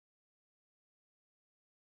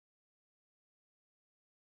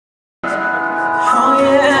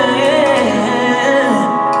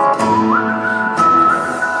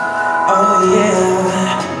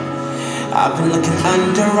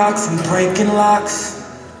rocks and breaking locks,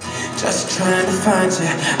 just trying to find you.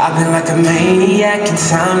 I've been like a maniac,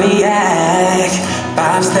 insomniac,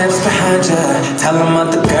 5 steps behind you. Tell them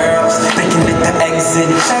other girls they can hit the exit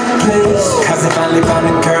check, please, 'cause I finally found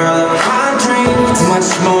a girl of my dreams.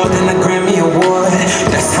 Much more than a Grammy Award,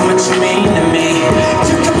 that's how much you mean to me.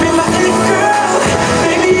 You can be my it girl,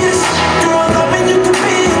 baby, it's girl, loving you could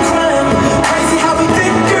be a crime. Crazy how we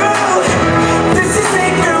think, girl. This is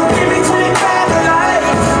it, girl, give me 25 life.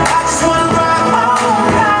 I just wanna ride all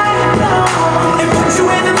night long and put you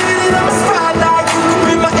in the middle of a spotlight. You can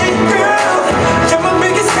be my it girl, you're my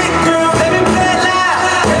biggest hit, girl. Let me play it loud,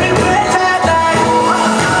 let me play it loud, like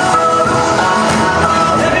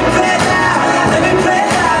let me play it loud, let me play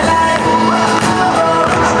it loud, like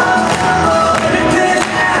let me play it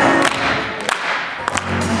loud.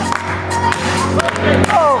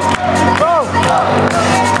 Go, go, go,